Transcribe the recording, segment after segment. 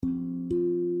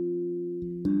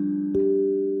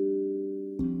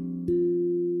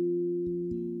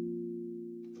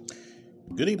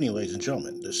Good evening, ladies and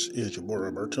gentlemen. This is your boy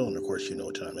Roberto, and of course, you know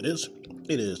what time it is.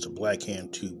 It is the Black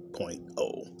Hand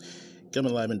 2.0.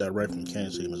 Coming live and direct from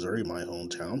Kansas City, Missouri, my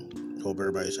hometown. Hope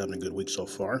everybody's having a good week so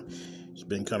far. It's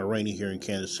been kind of rainy here in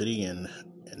Kansas City, and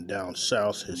down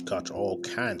south has caught all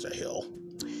kinds of hell.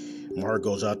 My heart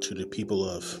goes out to the people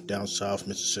of down south,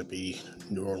 Mississippi,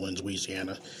 New Orleans,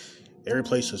 Louisiana. Every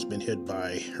place has been hit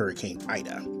by Hurricane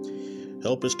Ida.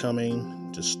 Help is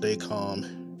coming. Just stay calm,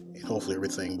 and hopefully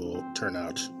everything will turn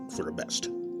out for the best.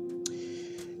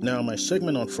 Now, my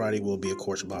segment on Friday will be, of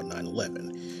course, about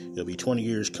 9/11. It'll be 20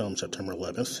 years come September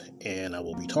 11th, and I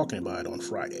will be talking about it on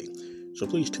Friday. So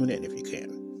please tune in if you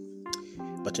can.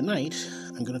 But tonight,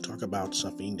 I'm going to talk about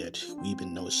something that we've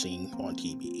been noticing on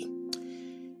TV,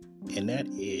 and that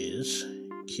is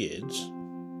kids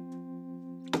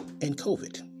and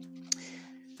COVID.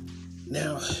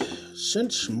 Now,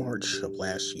 since March of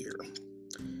last year,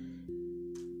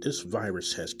 this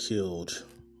virus has killed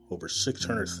over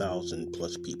 600,000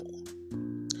 plus people.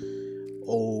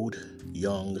 Old,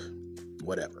 young,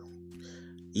 whatever.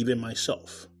 Even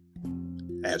myself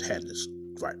has had this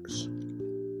virus,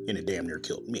 and it damn near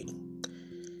killed me.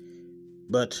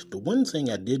 But the one thing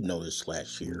I did notice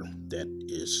last year that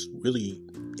is really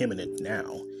imminent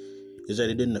now is that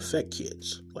it didn't affect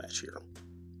kids last year.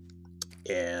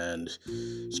 And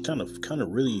it's kind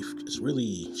of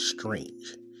really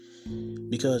strange.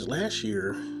 Because last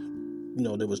year,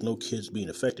 there was no kids being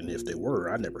affected. If they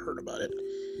were, I never heard about it.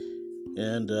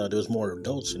 And there was more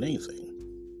adults than anything.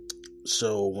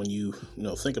 So when you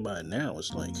think about it now,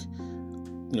 it's like,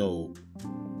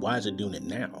 why is it doing it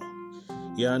now?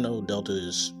 Yeah, I know Delta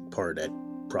is part of that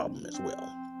problem as well.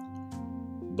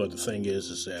 But the thing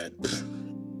is that,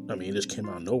 it just came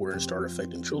out of nowhere and started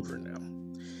affecting children now.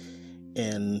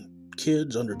 And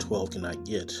kids under 12 cannot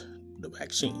get the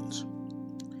vaccines.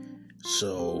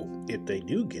 So if they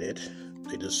do get it,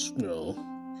 they just,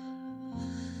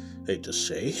 hate to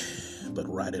say, but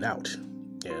ride it out.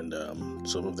 And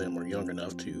some of them are young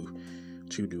enough to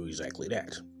do exactly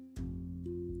that.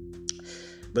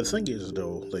 But the thing is,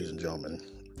 though, ladies and gentlemen,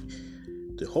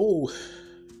 the whole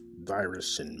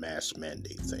virus and mask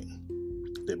mandate thing,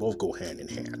 they both go hand in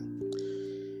hand.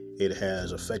 It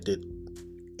has affected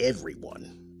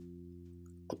everyone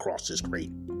across this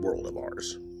great world of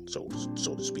ours, so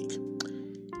to speak.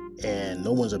 And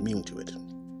no one's immune to it.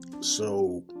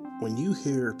 So when you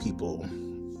hear people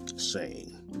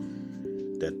saying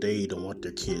that they don't want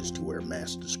their kids to wear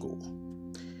masks to school,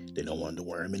 they don't want to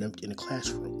wear them in a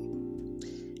classroom,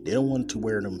 they don't want to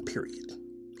wear them, period.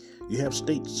 You have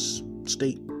state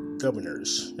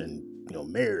governors and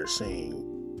mayors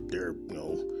saying they're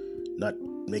not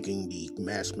making the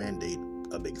mask mandate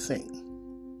a big thing.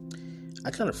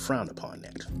 I kind of frown upon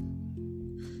that.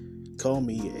 Call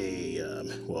me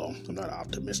I'm not an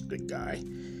optimistic guy.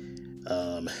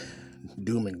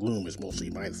 Doom and gloom is mostly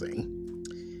my thing.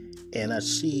 And I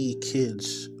see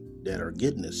kids that are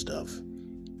getting this stuff,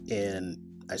 and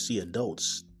I see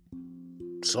adults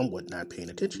somewhat not paying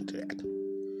attention to that.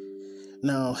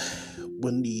 Now,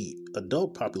 when the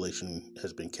adult population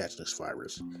has been catching this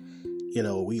virus,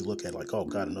 we look at like, oh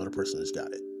God, another person has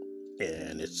got it.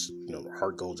 And it's, the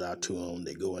heart goes out to them.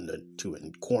 They go into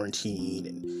quarantine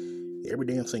and every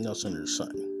damn thing else under the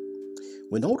sun.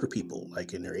 When older people,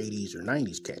 like in their 80s or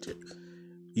 90s, catch it,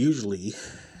 usually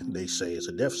they say it's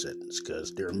a death sentence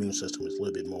because their immune system is a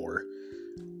little bit more,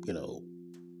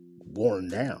 worn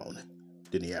down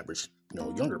than the average,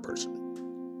 younger person.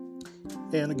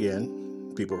 And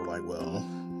again, people are like, well,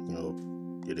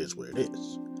 it is what it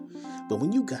is. But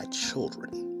when you got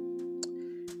children,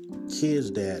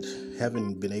 kids that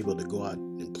haven't been able to go out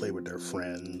and play with their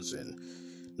friends and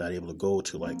not able to go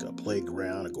to like a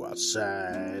playground or go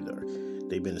outside, or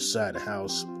they've been inside the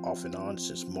house off and on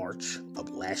since March of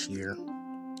last year,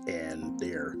 and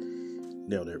they're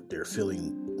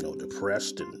feeling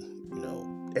depressed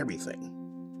and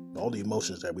everything, all the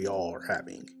emotions that we all are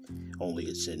having, only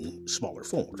it's in smaller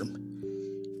form.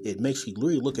 It makes you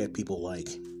really look at people like,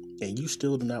 and you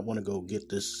still do not want to go get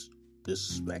this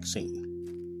vaccine.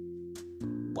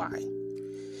 Why?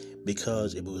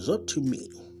 Because if it was up to me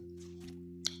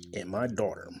and my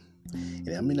daughter, and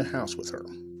I'm in the house with her,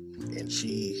 and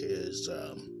she is,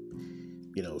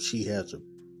 she has a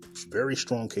very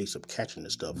strong case of catching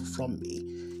this stuff from me,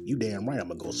 you damn right I'm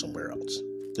going to go somewhere else.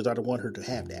 Because I don't want her to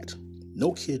have that.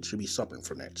 No kid should be suffering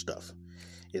from that stuff.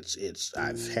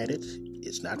 I've had it.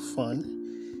 It's not fun.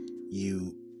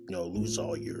 You lose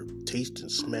all your taste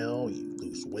and smell. You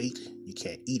lose weight. You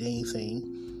can't eat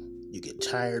anything. You get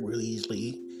tired really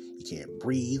easily. You can't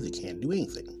breathe. You can't do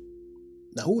anything.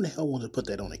 Now, who in the hell wants to put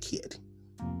that on a kid?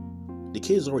 The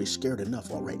kid's already scared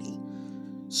enough already.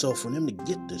 So for them to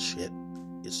get this shit,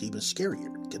 it's even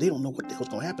scarier because they don't know what the hell's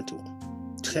going to happen to them.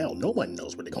 Hell, no one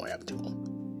knows what they're going to happen to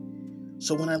them.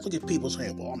 So when I look at people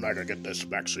saying, well, I'm not going to get this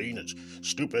vaccine, it's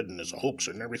stupid and it's a hoax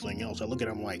and everything else, I look at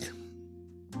them like,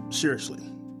 seriously?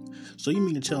 So you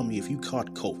mean to tell me if you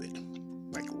caught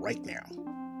COVID, like right now,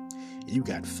 and you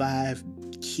got 5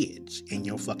 kids in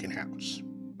your fucking house,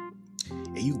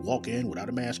 and you walk in without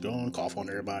a mask on, cough on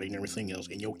everybody and everything else,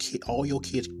 and all your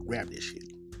kids grab this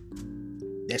shit,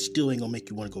 that still ain't gonna make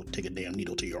you want to go take a damn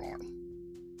needle to your arm.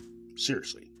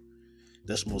 Seriously.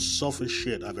 That's the most selfish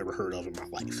shit I've ever heard of in my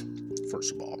life,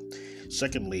 first of all.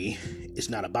 Secondly,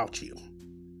 it's not about you.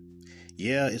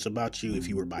 Yeah, it's about you if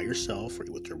you were by yourself or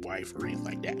with your wife or anything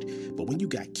like that. But when you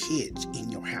got kids in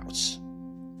your house,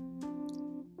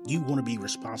 you want to be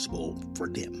responsible for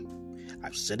them.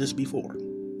 I've said this before.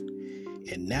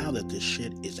 And now that this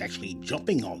shit is actually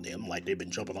jumping on them like they've been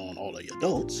jumping on all the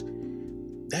adults,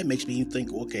 that makes me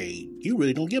think, okay, you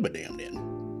really don't give a damn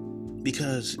then.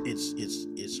 Because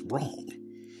it's wrong.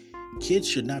 Kids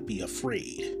should not be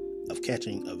afraid of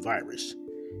catching a virus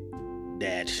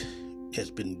that has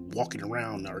been walking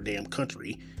around our damn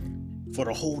country for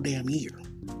the whole damn year.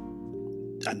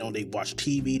 I know they watch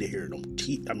TV, they hear it on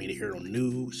they hear it on the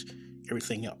news,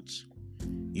 everything else.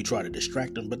 You try to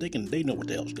distract them, but they know what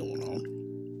the hell's going on.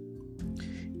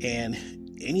 And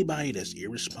anybody that's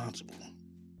irresponsible,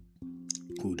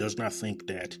 who does not think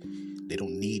that they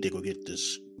don't need to go get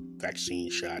this vaccine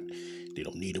shot, they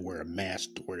don't need to wear a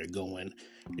mask to where they're going,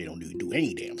 they don't need to do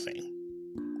any damn thing,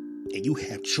 and you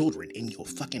have children in your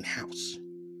fucking house,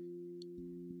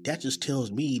 that just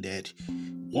tells me that,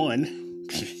 1,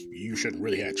 you shouldn't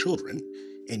really have children,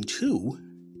 and 2,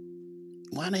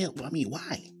 why the hell,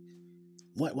 why?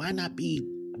 Why not be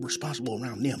responsible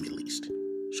around them at least?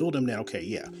 Show them that, okay,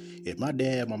 yeah, if my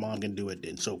dad, my mom can do it,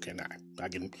 then so can I. I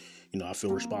can, I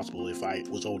feel responsible. If I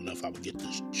was old enough, I would get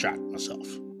this shot myself.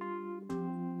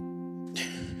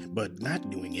 But not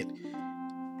doing it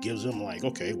gives them like,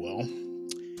 okay, well,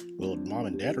 mom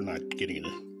and dad are not getting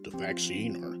the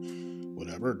vaccine or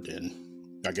whatever, then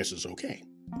I guess it's okay.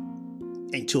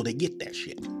 Until they get that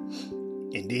shit.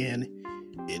 And then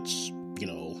it's,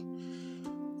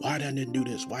 why didn't it do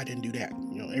this? Why didn't it do that?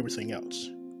 Everything else.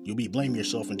 You'll be blaming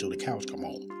yourself until the cows come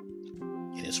home.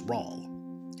 And it's wrong.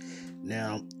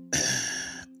 Now,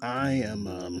 I am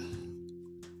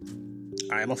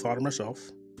a father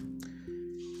myself.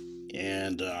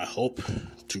 And I hope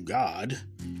to God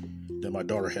that my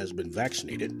daughter has been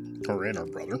vaccinated, her and her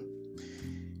brother,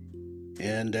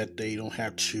 and that they don't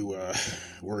have to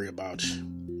worry about,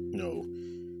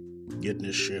 getting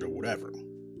this shit or whatever.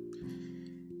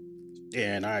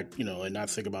 And I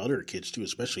think about other kids too,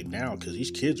 especially now, because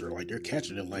these kids are they're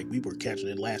catching it like we were catching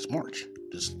it last March.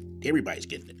 Just everybody's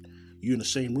getting it. You're in the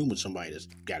same room with somebody that's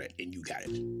got it, and you got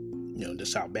it.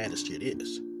 That's how bad this shit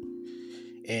is.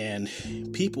 And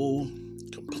people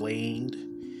complained.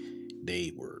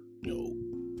 They were,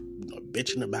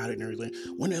 bitching about it and everything.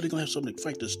 When are they going to have something to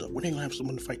fight this stuff? When are they going to have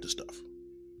someone to fight this stuff?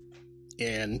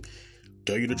 And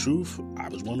tell you the truth, I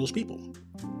was one of those people.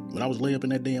 When I was laying up in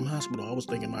that damn hospital, I was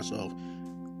thinking to myself,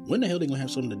 when the hell are they going to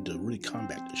have something to really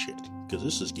combat this shit? Because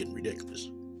this is getting ridiculous.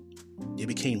 It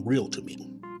became real to me.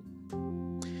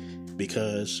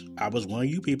 Because I was one of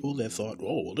you people that thought,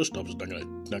 oh, well, this stuff is not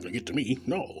gonna get to me.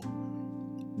 No.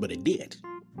 But it did.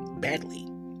 Badly.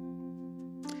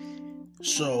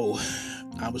 So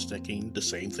I was thinking the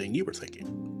same thing you were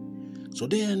thinking. So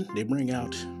then they bring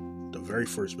out the very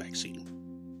first vaccine.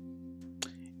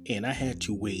 And I had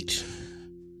to wait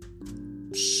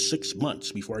 6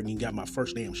 months before I even got my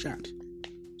first damn shot.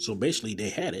 So basically they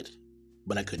had it,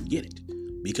 but I couldn't get it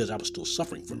because I was still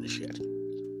suffering from this shit.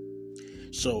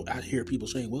 So I hear people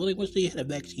saying, well, they wish they had a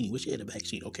vaccine.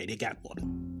 Okay, they got one.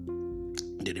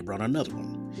 And then they brought another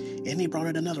one. And they brought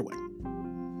in another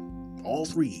one. All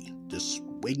 3 just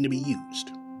waiting to be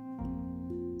used.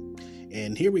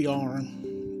 And here we are,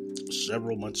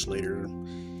 several months later.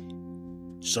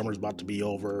 Summer's about to be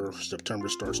over. September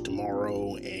starts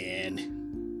tomorrow. And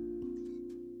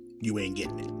you ain't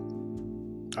getting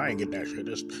it. I ain't getting that shit.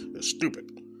 That's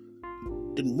stupid.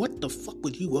 Then what the fuck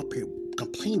was you up here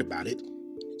complaining about it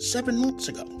 7 months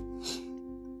ago?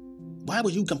 Why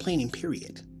were you complaining,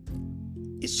 period?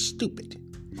 It's stupid.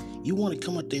 You want to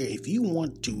come up there if you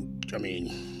want to,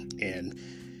 and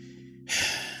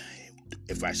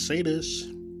if I say this,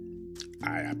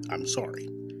 I'm sorry.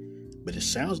 But it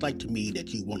sounds like to me that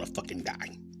you want to fucking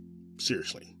die.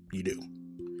 Seriously, you do.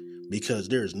 Because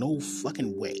there's no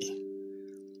fucking way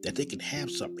that they can have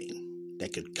something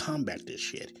that could combat this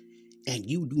shit and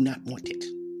you do not want it.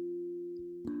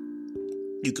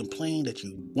 You complain that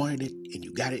you wanted it and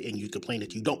you got it, and you complain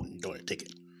that you don't take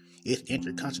it. It's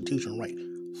your constitutional right.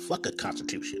 Fuck a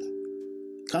constitution.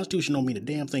 Constitution don't mean a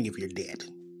damn thing if you're dead.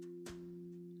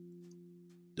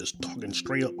 Just talking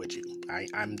straight up with you.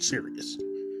 I'm serious.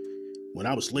 When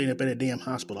I was laying up at a damn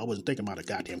hospital, I wasn't thinking about a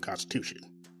goddamn constitution.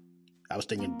 I was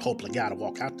thinking Pope Legata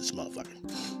walk out this motherfucker.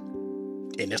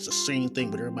 And that's the same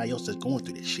thing with everybody else that's going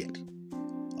through this shit.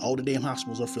 All the damn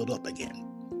hospitals are filled up again.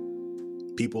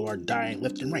 People are dying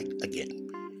left and right again.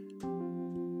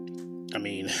 I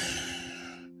mean,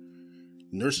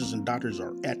 nurses and doctors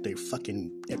are at their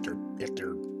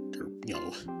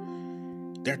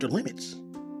limits.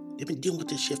 They've been dealing with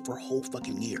this shit for a whole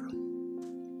fucking year.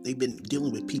 They've been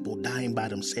dealing with people dying by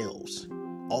themselves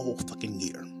all fucking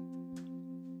year.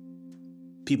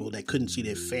 People that couldn't see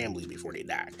their families before they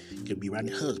died. Couldn't be around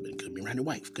their husband, couldn't be around their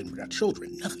wife, couldn't be around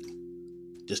children, nothing.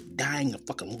 Just dying of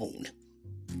fucking alone.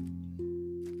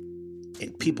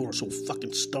 And people are so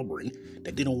fucking stubborn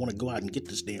that they don't want to go out and get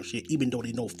this damn shit, even though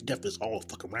they know death is all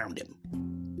fucking around them.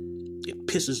 It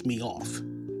pisses me off.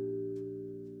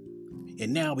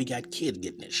 And now we got kids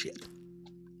getting this shit.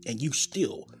 And you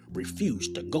still refuse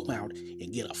to go out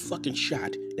and get a fucking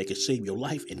shot that could save your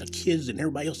life and the kids and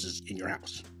everybody else's in your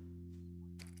house.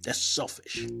 That's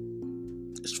selfish.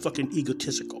 It's fucking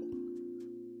egotistical.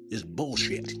 It's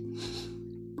bullshit.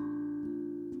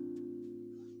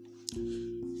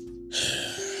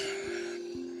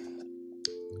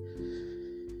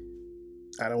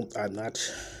 I know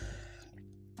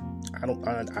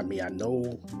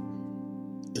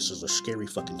this is a scary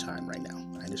fucking time right now.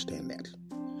 I understand that.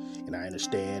 And I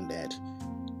understand that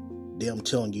them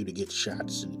telling you to get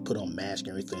shots and put on masks and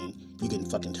everything, you're getting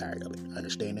fucking tired of it. I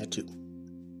understand that too.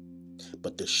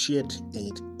 But the shit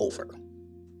ain't over.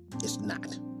 It's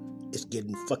not. It's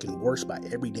getting fucking worse by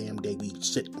every damn day we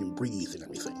sit and breathe and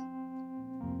everything.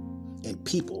 And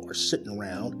people are sitting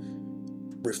around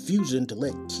refusing to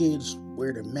let kids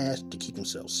wear their masks to keep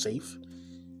themselves safe,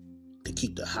 to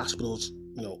keep the hospitals,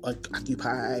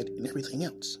 occupied and everything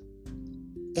else.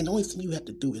 And the only thing you have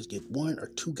to do is get 1 or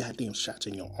 2 goddamn shots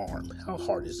in your arm. How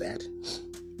hard is that?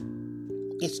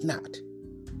 It's not.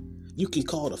 You can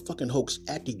call it a fucking hoax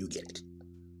after you get it.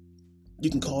 You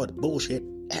can call it bullshit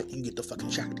after you get the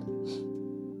fucking shot.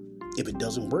 If it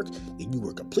doesn't work, then you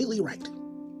were completely right.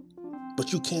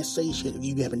 But you can't say shit if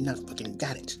you haven't not fucking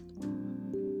got it.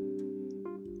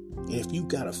 And if you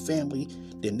got a family,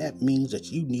 then that means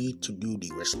that you need to do the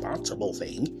responsible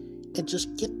thing and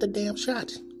just get the damn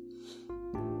shot.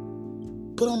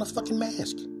 Put on a fucking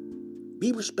mask.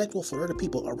 Be respectful for other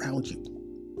people around you.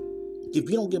 If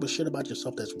you don't give a shit about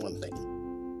yourself, that's one thing.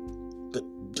 But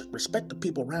just respect the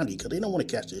people around you, because they don't want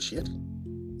to catch this shit.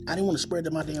 I didn't want to spread it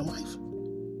to my damn wife.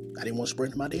 I didn't want to spread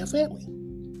it to my damn family.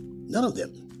 None of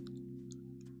them.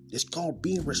 It's called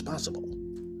being responsible.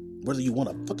 Whether you want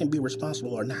to fucking be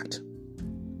responsible or not.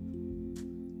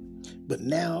 But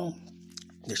now,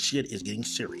 the shit is getting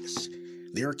serious.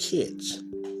 There are kids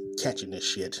catching this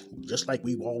shit, just like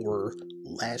we all were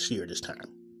last year this time.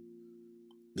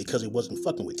 Because it wasn't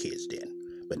fucking with kids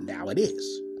then. But now it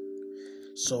is.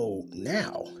 So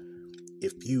now,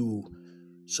 if you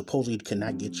supposedly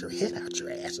cannot get your head out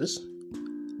your asses,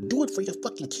 do it for your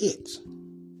fucking kids.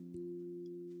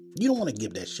 You don't want to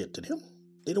give that shit to them.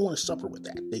 They don't want to suffer with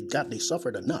that. They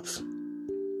suffered enough.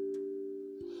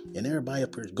 And everybody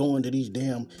up here is going to these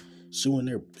damn, suing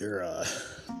their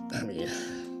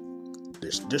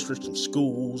districts and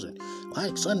schools, and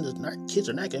like kids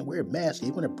are not going to wear masks.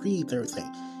 They want to breathe and everything.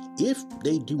 If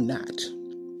they do not,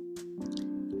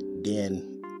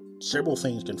 then several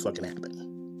things can fucking happen.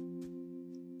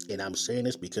 And I'm saying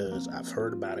this because I've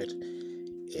heard about it,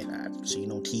 and I've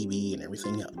seen on TV and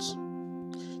everything else.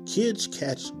 Kids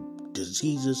catch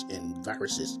diseases and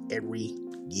viruses every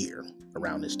year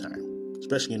around this time,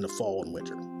 especially in the fall and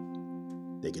winter.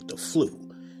 They get the flu,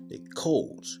 they get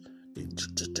colds, they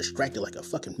just distracted like a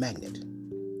fucking magnet,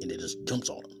 and it just jumps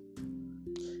on them.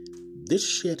 This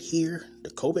shit here, the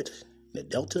COVID, the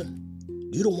Delta,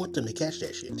 you don't want them to catch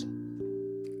that shit.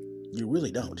 You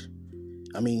really don't.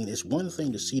 I mean, it's one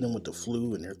thing to see them with the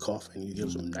flu and they're coughing, you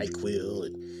give them some NyQuil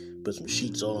and put some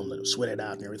sheets on them, let them sweat it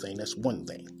out and everything. That's one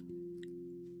thing.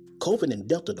 COVID and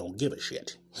Delta don't give a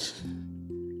shit.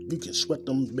 You can sweat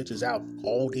them bitches out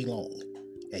all day long.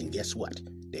 And guess what?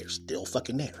 They're still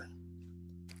fucking there.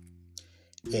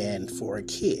 And for a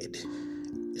kid,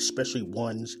 especially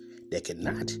ones that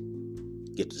cannot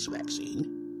get this vaccine,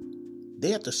 they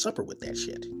have to suffer with that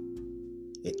shit.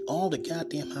 And all the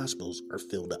goddamn hospitals are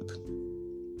filled up.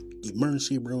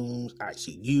 Emergency rooms,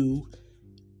 ICU,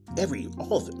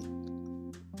 all of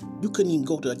them. You couldn't even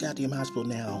go to a goddamn hospital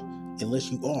now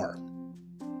unless you are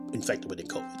infected with the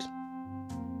COVID.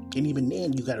 And even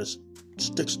then, you gotta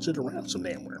sit around some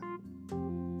damn where.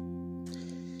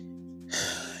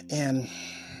 And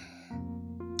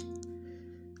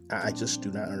I just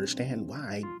do not understand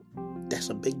why that's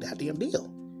a big goddamn deal.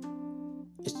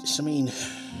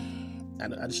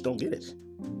 I just don't get it.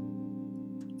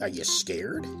 Are you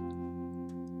scared?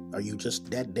 Are you just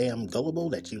that damn gullible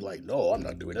that you like, no, I'm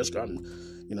not doing this, and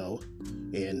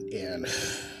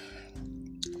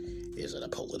is it a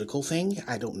political thing?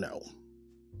 I don't know.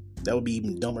 That would be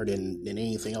even dumber than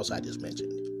anything else I just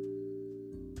mentioned.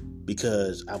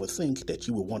 Because I would think that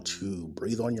you would want to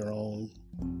breathe on your own,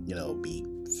 be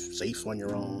safe on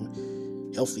your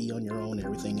own, healthy on your own, and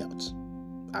everything else.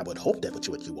 I would hope that's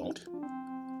what you want.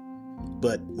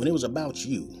 But when it was about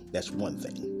you, that's one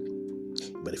thing.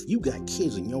 But if you got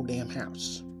kids in your damn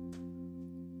house,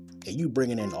 and you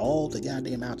bringing in all the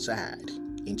goddamn outside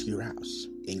into your house,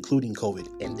 including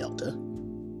COVID and Delta,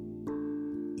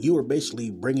 you are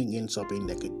basically bringing in something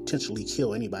that could potentially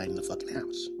kill anybody in the fucking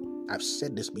house. I've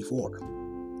said this before.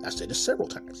 I've said this several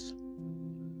times.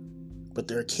 But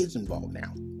there are kids involved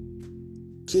now.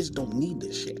 Kids don't need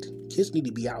this shit. Kids need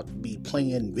to be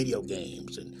playing video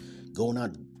games and going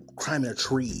out, climbing a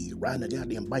tree, riding a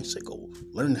goddamn bicycle,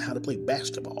 learning how to play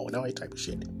basketball and all that type of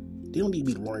shit. They don't need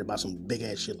to be worried about some big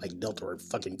ass shit like Delta or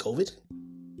fucking COVID.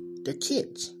 They're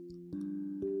kids.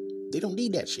 They don't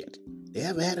need that shit. They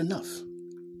haven't had enough.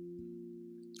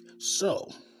 So,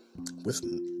 with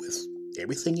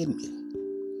everything in me,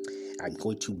 I'm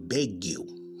going to beg you,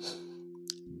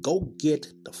 go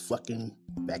get the fucking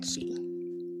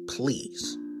vaccine,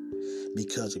 please.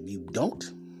 Because if you don't,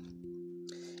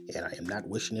 and I am not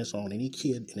wishing this on any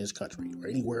kid in this country or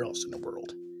anywhere else in the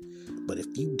world, but if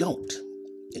you don't,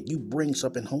 and you bring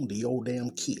something home to your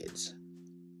damn kids,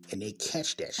 and they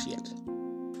catch that shit,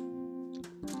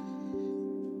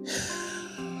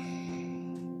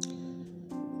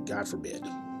 God forbid.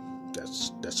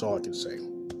 That's all I can say.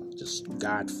 Just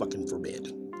God fucking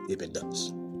forbid if it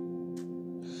does.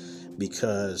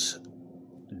 Because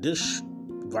this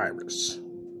virus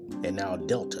and now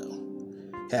Delta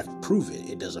have proven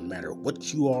it doesn't matter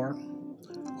what you are,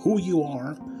 who you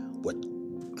are, what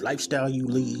lifestyle you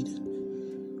lead,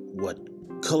 what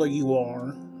color you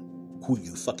are, who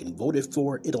you fucking voted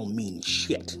for, it don't mean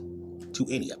shit to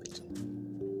any of it.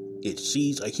 It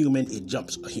sees a human, it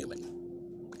jumps a human.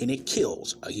 And it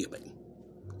kills a human.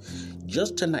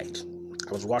 Just tonight,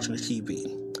 I was watching the TV.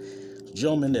 A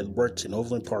gentleman that worked in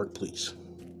Overland Park Police.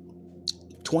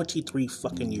 23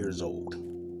 fucking years old.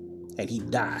 And he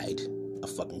died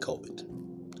of fucking COVID.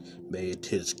 Made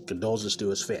his condolences to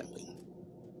his family.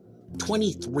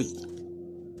 23.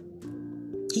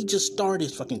 He just started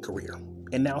his fucking career.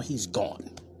 And now he's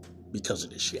gone. Because of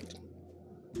this shit.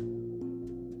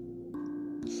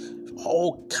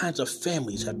 All kinds of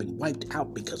families have been wiped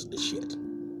out because of this shit.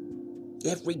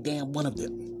 Every damn one of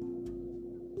them.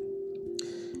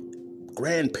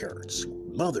 Grandparents,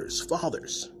 mothers,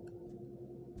 fathers.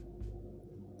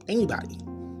 Anybody.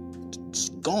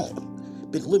 Just gone.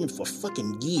 Been living for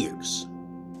fucking years.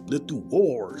 Lived through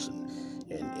wars and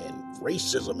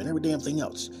racism and every damn thing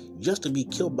else. Just to be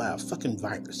killed by a fucking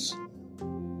virus.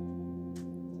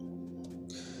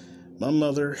 My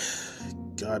mother,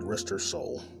 God rest her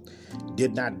soul,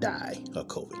 did not die of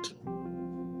COVID.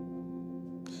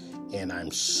 And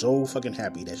I'm so fucking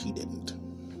happy that she didn't.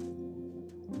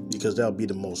 Because that would be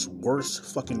the most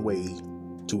worst fucking way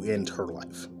to end her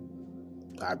life.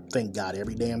 I thank God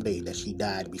every damn day that she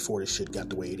died before this shit got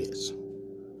the way it is.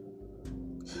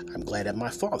 I'm glad that my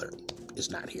father is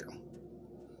not here.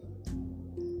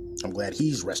 I'm glad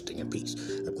he's resting in peace.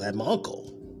 I'm glad my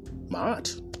uncle, my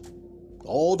aunt,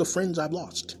 all the friends I've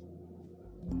lost.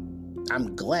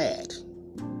 I'm glad.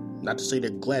 Not to say they're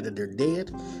glad that they're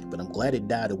dead, but I'm glad they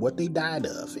died of what they died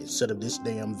of instead of this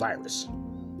damn virus.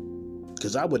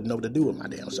 Because I wouldn't know what to do with my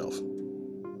damn self.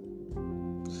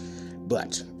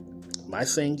 But my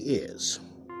thing is,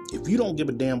 if you don't give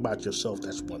a damn about yourself,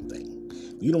 that's one thing.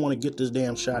 If you don't want to get this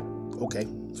damn shot, okay,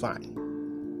 fine.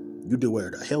 You do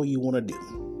whatever the hell you want to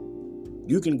do.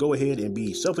 You can go ahead and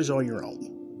be selfish on your own.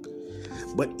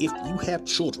 But if you have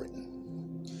children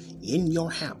in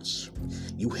your house,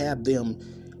 you have them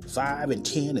 5 and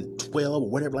 10 and 12 or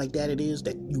whatever like that it is,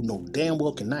 that you know damn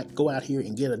well cannot go out here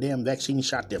and get a damn vaccine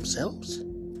shot themselves,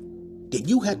 then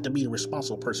you have to be the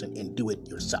responsible person and do it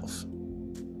yourself.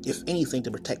 If anything,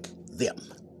 to protect them.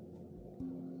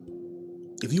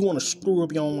 If you want to screw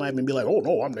up your own life and be like, oh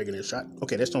no, I'm taking this shot,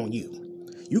 okay, that's on you.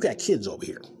 You got kids over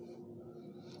here.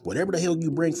 Whatever the hell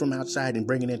you bring from outside and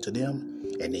bring it into them,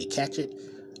 and they catch it,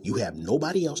 you have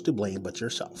nobody else to blame but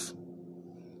yourself.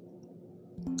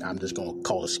 I'm just going to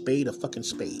call a spade a fucking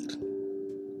spade.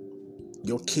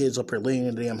 Your kids up here laying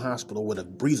in the damn hospital with a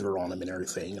breather on them and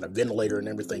everything, and a ventilator and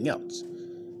everything else.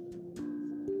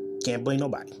 Can't blame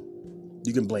nobody.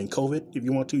 You can blame COVID if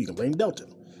you want to. You can blame Delta.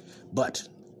 But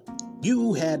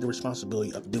you had the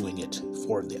responsibility of doing it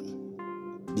for them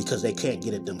because they can't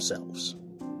get it themselves.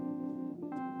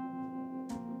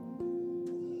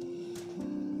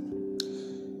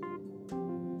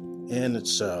 And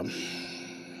it's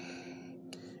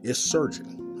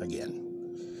surging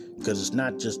again because it's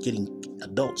not just getting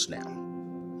adults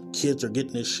now. Kids are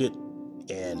getting this shit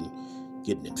and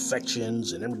getting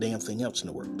infections and every damn thing else in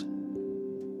the world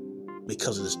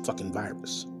because of this fucking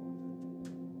virus.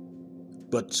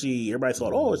 But see, everybody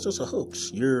thought, oh, it's just a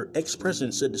hoax. Your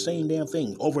ex-president said the same damn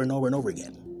thing over and over and over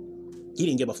again. He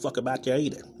didn't give a fuck about you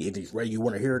either, whether you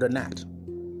want to hear it or not.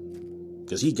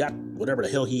 Because he got whatever the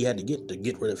hell he had to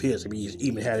get rid of his. I mean, he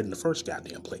even had it in the first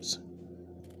goddamn place.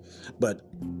 But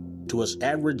to us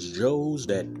average Joes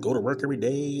that go to work every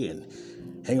day and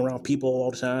hang around people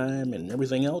all the time and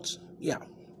everything else, yeah,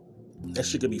 that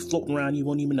shit could be floating around, you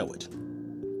won't even know it.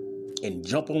 And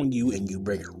jump on you and you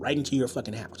bring it right into your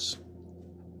fucking house.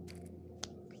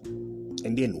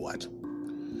 And then what?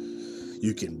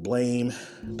 You can blame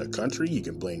the country, you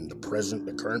can blame the president,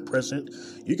 the current president,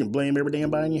 you can blame every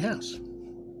damn body in your house.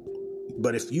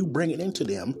 But if you bring it into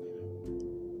them,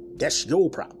 that's your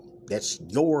problem. That's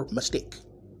your mistake.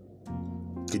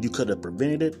 Because you could have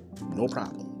prevented it, no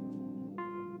problem.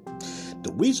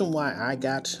 The reason why I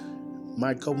got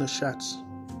my COVID shots,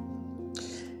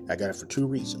 I got it for two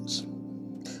reasons.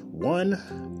 One,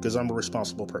 because I'm a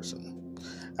responsible person.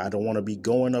 I don't want to be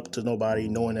going up to nobody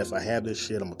knowing if I have this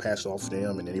shit, I'm going to pass it off to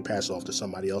them, and then they pass it off to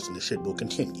somebody else, and the shit will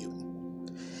continue.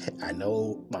 I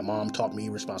know my mom taught me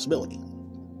responsibility.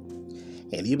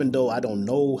 And even though I don't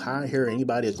know how I hear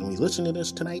anybody that's going to be listening to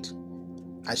this tonight,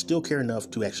 I still care enough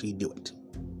to actually do it.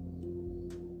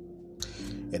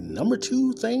 And number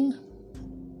two thing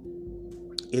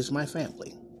is my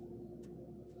family.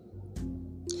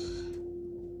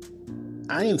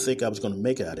 I didn't think I was going to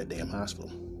make it out of that damn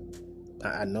hospital.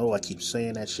 I know I keep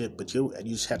saying that shit, but you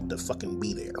just have to fucking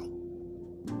be there.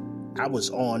 I was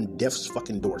on death's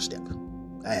fucking doorstep.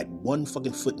 I had one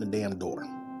fucking foot in the damn door.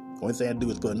 Only thing I do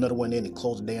is put another one in and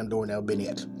close the damn door, and that'll be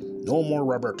it. No more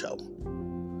Roberto.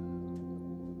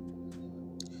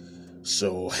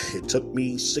 So it took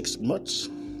me 6 months,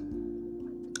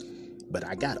 but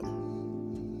I got him.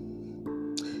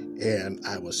 And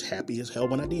I was happy as hell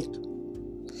when I did.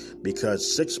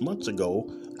 Because 6 months ago,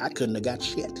 I couldn't have got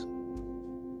shit.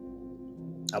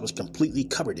 I was completely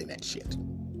covered in that shit.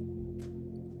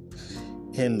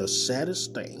 And the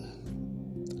saddest thing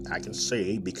I can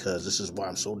say, because this is why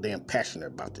I'm so damn passionate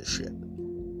about this shit.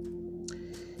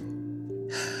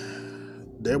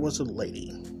 There was a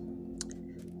lady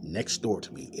next door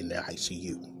to me in the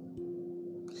ICU.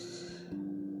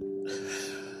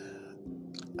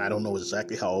 I don't know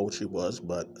exactly how old she was,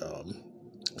 but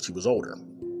she was older.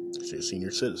 She was a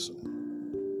senior citizen.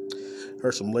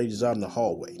 Heard some ladies out in the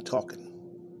hallway talking.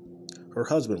 Her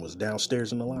husband was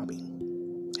downstairs in the lobby.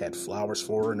 Had flowers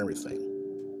for her and everything.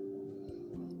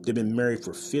 They've been married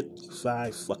for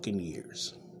 55 fucking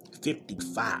years.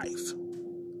 55.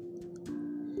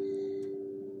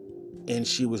 And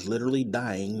she was literally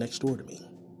dying next door to me.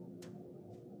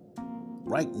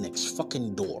 Right next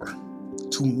fucking door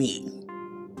to me.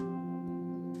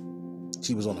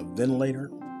 She was on a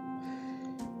ventilator.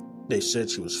 They said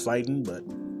she was fighting, but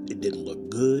it didn't look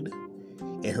good.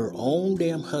 And her own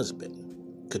damn husband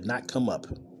could not come up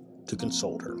to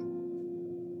console her.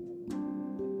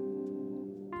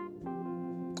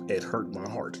 It hurt my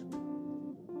heart.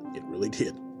 It really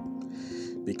did.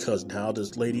 Because now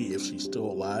this lady, if she's still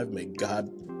alive, may God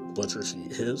bless her, she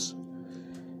is.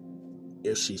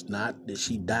 If she's not, then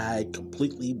she died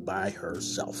completely by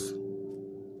herself.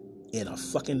 In a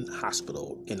fucking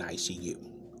hospital in ICU.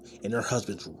 And her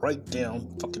husband's right down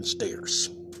fucking stairs.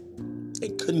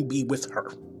 And couldn't be with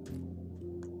her.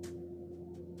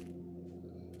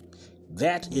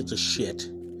 That is the shit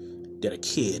that a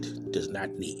kid does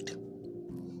not need.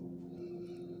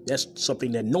 That's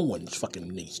something that no one fucking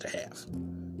needs to have.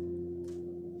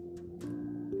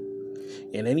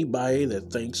 And anybody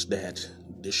that thinks that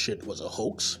this shit was a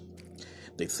hoax,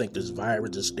 they think this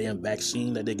virus, this damn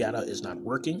vaccine that they got is not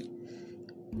working,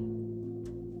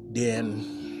 then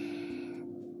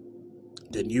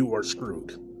you are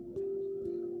screwed.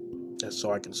 That's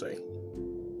all I can say.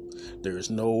 There is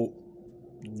no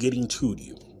getting to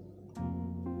you.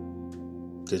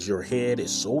 Because your head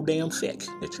is so damn thick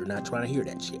that you're not trying to hear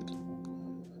that shit.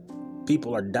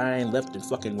 People are dying left and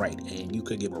fucking right, and you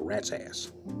could give a rat's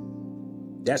ass.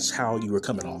 That's how you were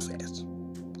coming off as,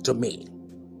 to me.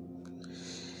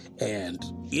 And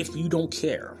if you don't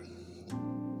care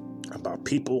about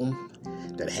people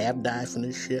that have died from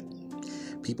this shit,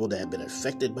 people that have been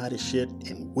affected by this shit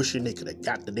and wishing they could have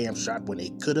got the damn shot when they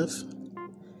could have,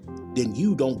 then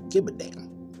you don't give a damn.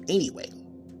 Anyway,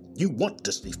 you want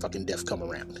to see fucking death come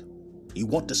around. You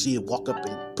want to see it walk up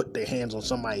and put their hands on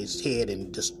somebody's head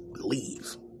and just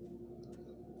leave.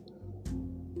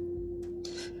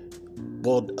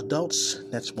 Well, adults,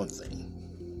 that's one thing.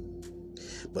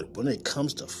 But when it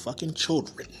comes to fucking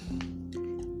children,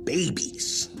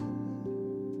 babies,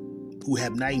 who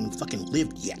have not even fucking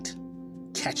lived yet,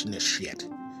 catching this shit,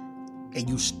 and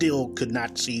you still could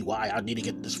not see why I need to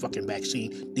get this fucking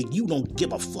vaccine, then you don't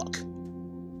give a fuck.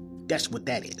 That's what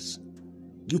that is.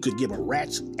 You could give a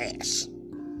rat's ass.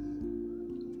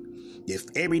 If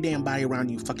every damn body around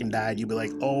you fucking died, you'd be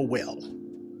like, oh well.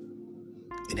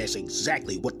 And that's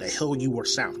exactly what the hell you were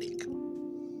sounding.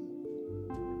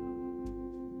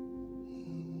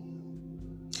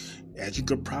 As you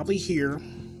could probably hear,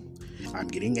 I'm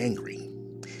getting angry.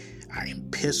 I am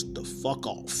pissed the fuck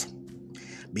off.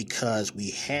 Because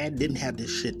we didn't have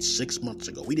this shit 6 months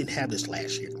ago. We didn't have this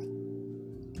last year.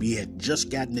 We had just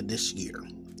gotten it this year.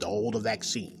 All the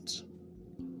vaccines.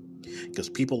 Because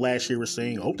people last year were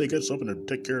saying, I hope they get something to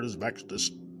take care of this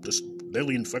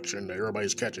deadly infection that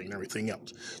everybody's catching and everything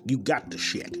else. You got the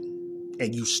shit.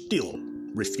 And you still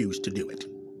refuse to do it.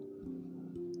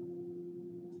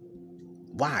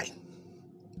 Why?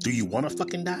 Do you want to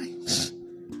fucking die?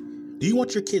 Do you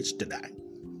want your kids to die?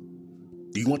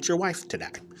 Do you want your wife to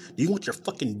die? Do you want your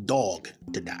fucking dog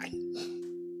to die?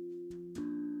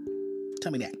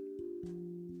 Tell me that.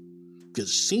 Because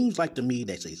it seems like to me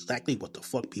that's exactly what the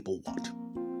fuck people want.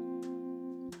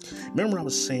 Remember I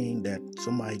was saying that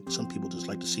some people just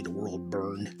like to see the world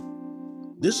burn?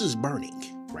 This is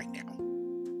burning right now.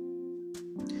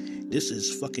 This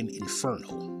is fucking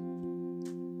infernal.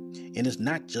 And it's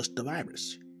not just the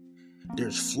virus.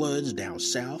 There's floods down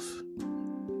south,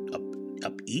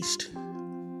 up east,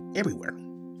 everywhere.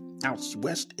 Out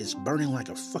west, it's burning like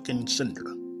a fucking cinder.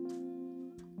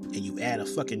 And you add a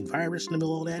fucking virus in the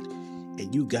middle of that,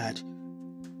 and you got,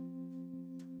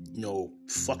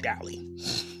 fuck alley,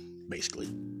 basically.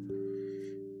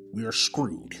 We are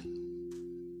screwed.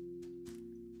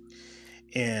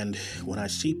 And when I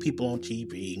see people on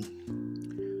TV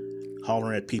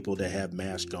hollering at people that have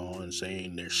masks on and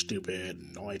saying they're stupid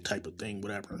and all that type of thing,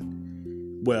 whatever,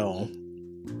 well,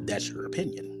 that's your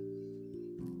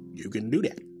opinion. You can do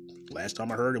that. Last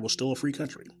time I heard, it was still a free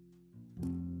country.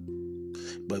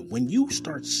 But when you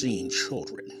start seeing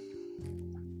children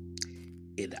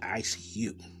in the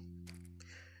ICU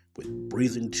with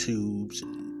breathing tubes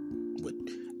and with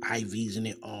IVs in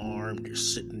their arm, they're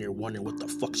sitting there wondering what the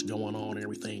fuck's going on and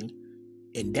everything,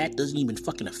 and that doesn't even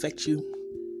fucking affect you,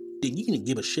 then you can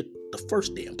give a shit the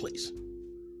first damn place.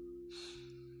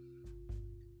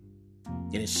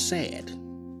 And it's sad,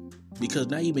 because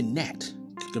not even that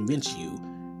can convince you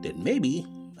that maybe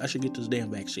I should get this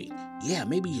damn vaccine. Yeah,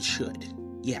 maybe you should.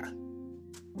 Yeah.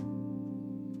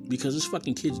 Because this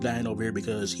fucking kid's dying over here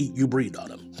because you breathed on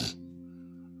him.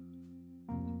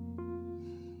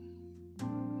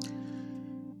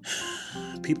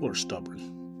 People are stubborn.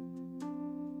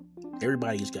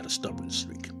 Everybody's got a stubborn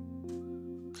streak.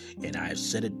 And I've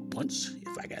said it once,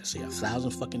 if I gotta say 1,000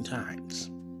 fucking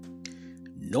times.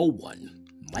 No one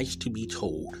likes to be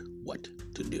told what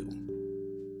to do.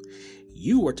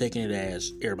 You are taking it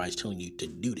as everybody's telling you to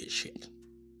do this shit.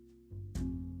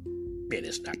 And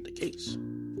it's not the case.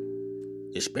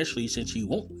 Especially since you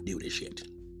won't do this shit.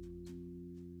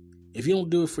 If you don't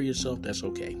do it for yourself, that's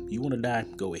okay. You want to die?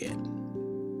 Go ahead.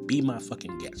 Be my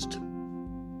fucking guest.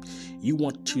 You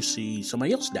want to see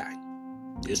somebody else die?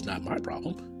 It's not my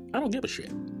problem. I don't give a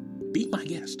shit. Be my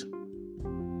guest.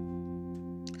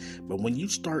 But when you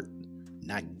start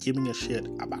not giving a shit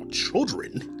about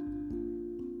children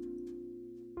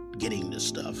getting this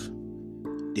stuff,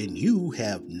 then you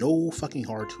have no fucking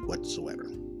heart whatsoever.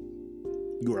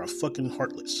 You are fucking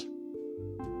heartless.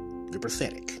 You're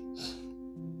pathetic.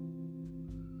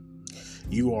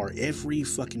 You are every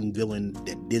fucking villain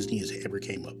that Disney has ever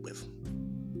came up with.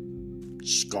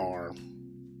 Scar,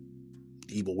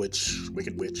 Evil Witch,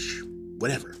 Wicked Witch,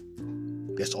 whatever.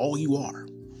 That's all you are.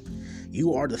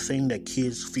 You are the thing that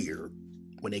kids fear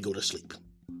when they go to sleep.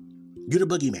 You're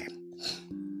the boogeyman.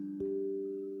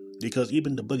 Because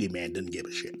even the boogeyman didn't give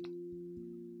a shit.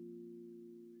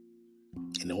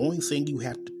 And the only thing you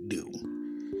have to do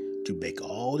to make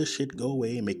all this shit go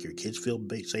away and make your kids feel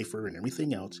safer and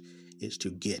everything else is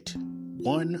to get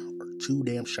 1 or 2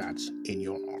 damn shots in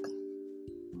your arm.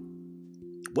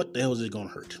 What the hell is it going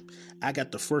to hurt? I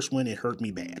got the first one, it hurt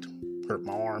me bad. Hurt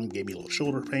my arm, gave me a little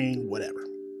shoulder pain, whatever.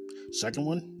 Second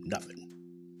one, nothing.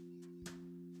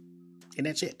 And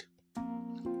that's it.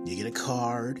 You get a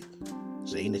card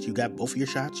saying that you got both of your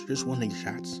shots or just one of your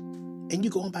shots, and you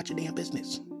go about your damn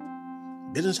business.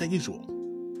 Business as usual.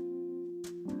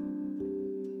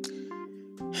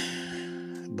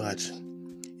 But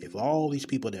if all these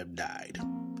people that have died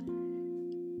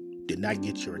did not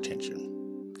get your attention,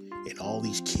 and all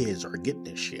these kids are getting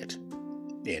this shit,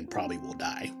 and probably will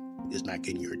die, is not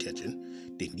getting your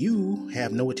attention, then you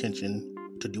have no attention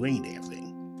to do any damn thing.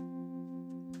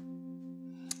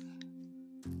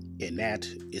 And that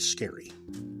is scary.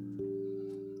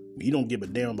 You don't give a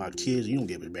damn about kids, you don't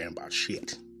give a damn about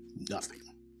shit. Nothing.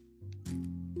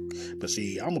 But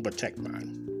see, I'm gonna protect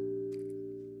mine.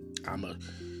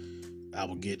 I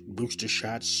will get booster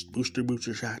shots,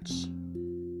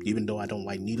 even though I don't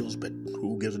like needles, but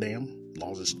who gives a damn? As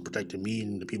long as it's protecting me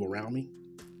and the people around me.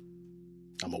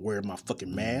 I'm gonna wear my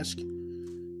fucking mask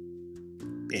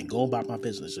and go about my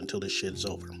business until this shit's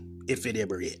over. If it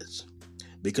ever is.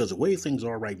 Because the way things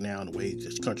are right now, and the way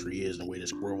this country is, and the way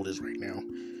this world is right now,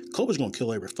 COVID's gonna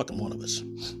kill every fucking one of us.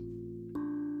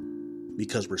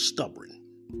 Because we're stubborn.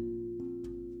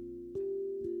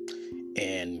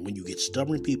 And when you get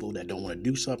stubborn people that don't want to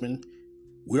do something,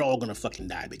 we're all gonna fucking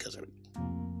die because of it.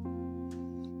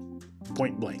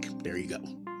 Point blank. There you go.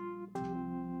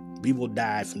 We will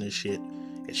die from this shit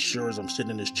as sure as I'm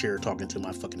sitting in this chair talking to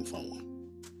my fucking phone.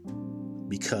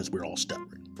 Because we're all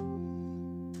stubborn.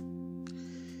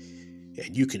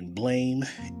 And you can blame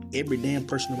every damn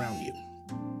person around you.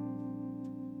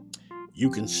 You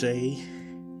can say,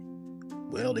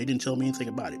 well, they didn't tell me anything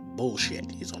about it.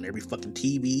 Bullshit. It's on every fucking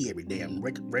TV, every damn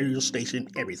radio station,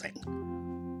 everything.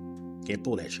 Can't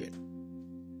pull that shit.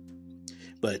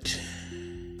 But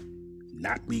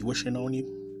not me wishing on you.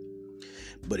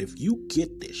 But if you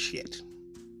get this shit,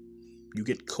 you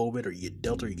get COVID or you get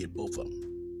Delta or you get both of them,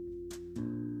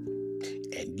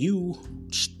 and you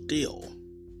still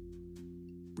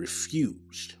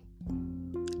refused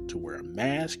to wear a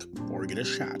mask or get a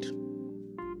shot,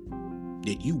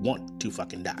 then you want to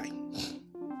fucking die.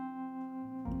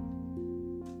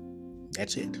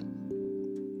 That's it.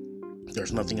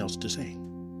 There's nothing else to say.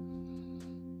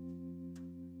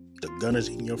 The gun is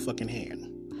in your fucking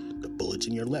hand. The bullet's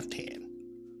in your left hand.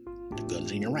 The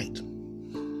gun's in your right.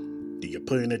 Do you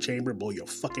put it in the chamber, blow your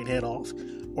fucking head off?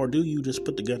 Or do you just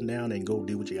put the gun down and go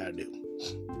do what you gotta do?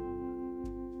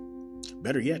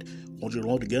 Better yet, won't you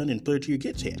load the gun and put it to your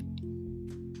kid's head?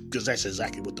 Because that's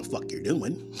exactly what the fuck you're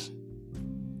doing.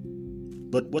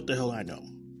 But what the hell I know?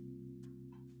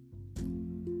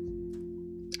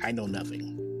 I know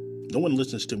nothing. No one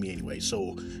listens to me anyway,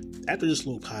 so after this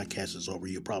little podcast is over,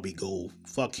 you'll probably go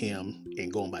fuck him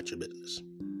and go about your business.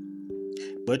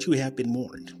 But you have been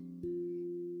warned.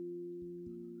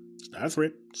 It's not a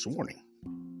threat, it's a warning.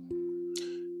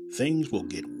 Things will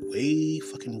get way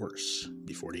fucking worse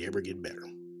before they ever get better.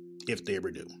 If they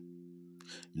ever do.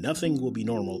 Nothing will be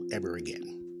normal ever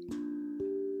again.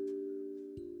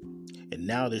 And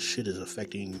now this shit is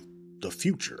affecting the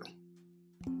future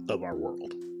of our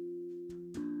world.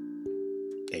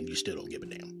 And you still don't give a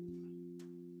damn.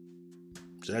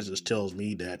 So that just tells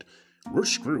me that we're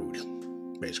screwed,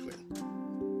 basically.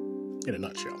 In a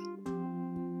nutshell.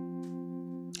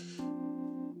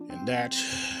 And that,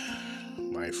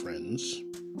 my friends,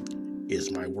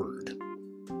 is my word.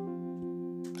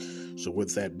 So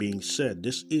with that being said,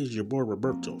 this is your boy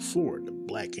Roberto for the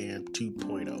Black Amp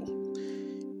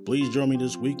 2.0. Please join me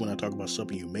this week when I talk about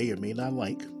something you may or may not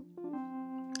like.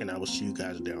 And I will see you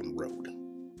guys down the road.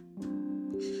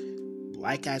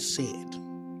 Like I said,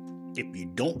 if you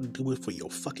don't do it for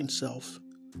your fucking self,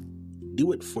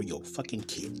 do it for your fucking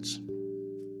kids.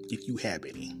 If you have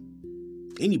any.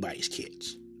 Anybody's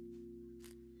kids.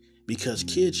 Because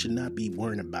kids should not be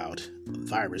worried about a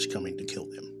virus coming to kill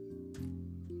them.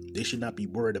 They should not be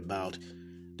worried about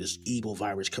this evil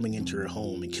virus coming into their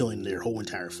home and killing their whole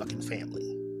entire fucking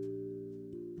family.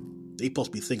 They're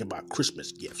supposed to be thinking about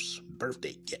Christmas gifts,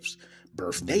 birthday gifts,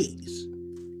 birthdays,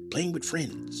 playing with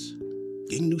friends,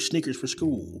 getting new sneakers for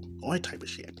school, all that type of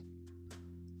shit.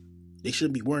 They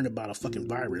shouldn't be worrying about a fucking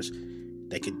virus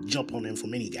that could jump on them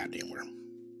from any goddamn where.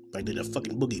 Like they're the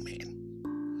fucking boogeyman.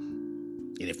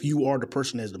 And if you are the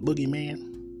person that's the boogeyman,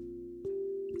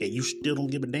 and you still don't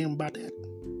give a damn about that,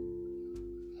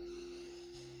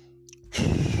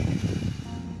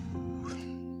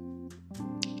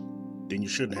 then you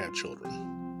shouldn't have children.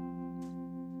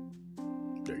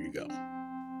 There you go.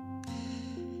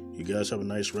 You guys have a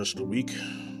nice rest of the week.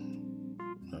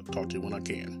 I'll talk to you when I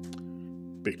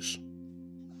can. Peace.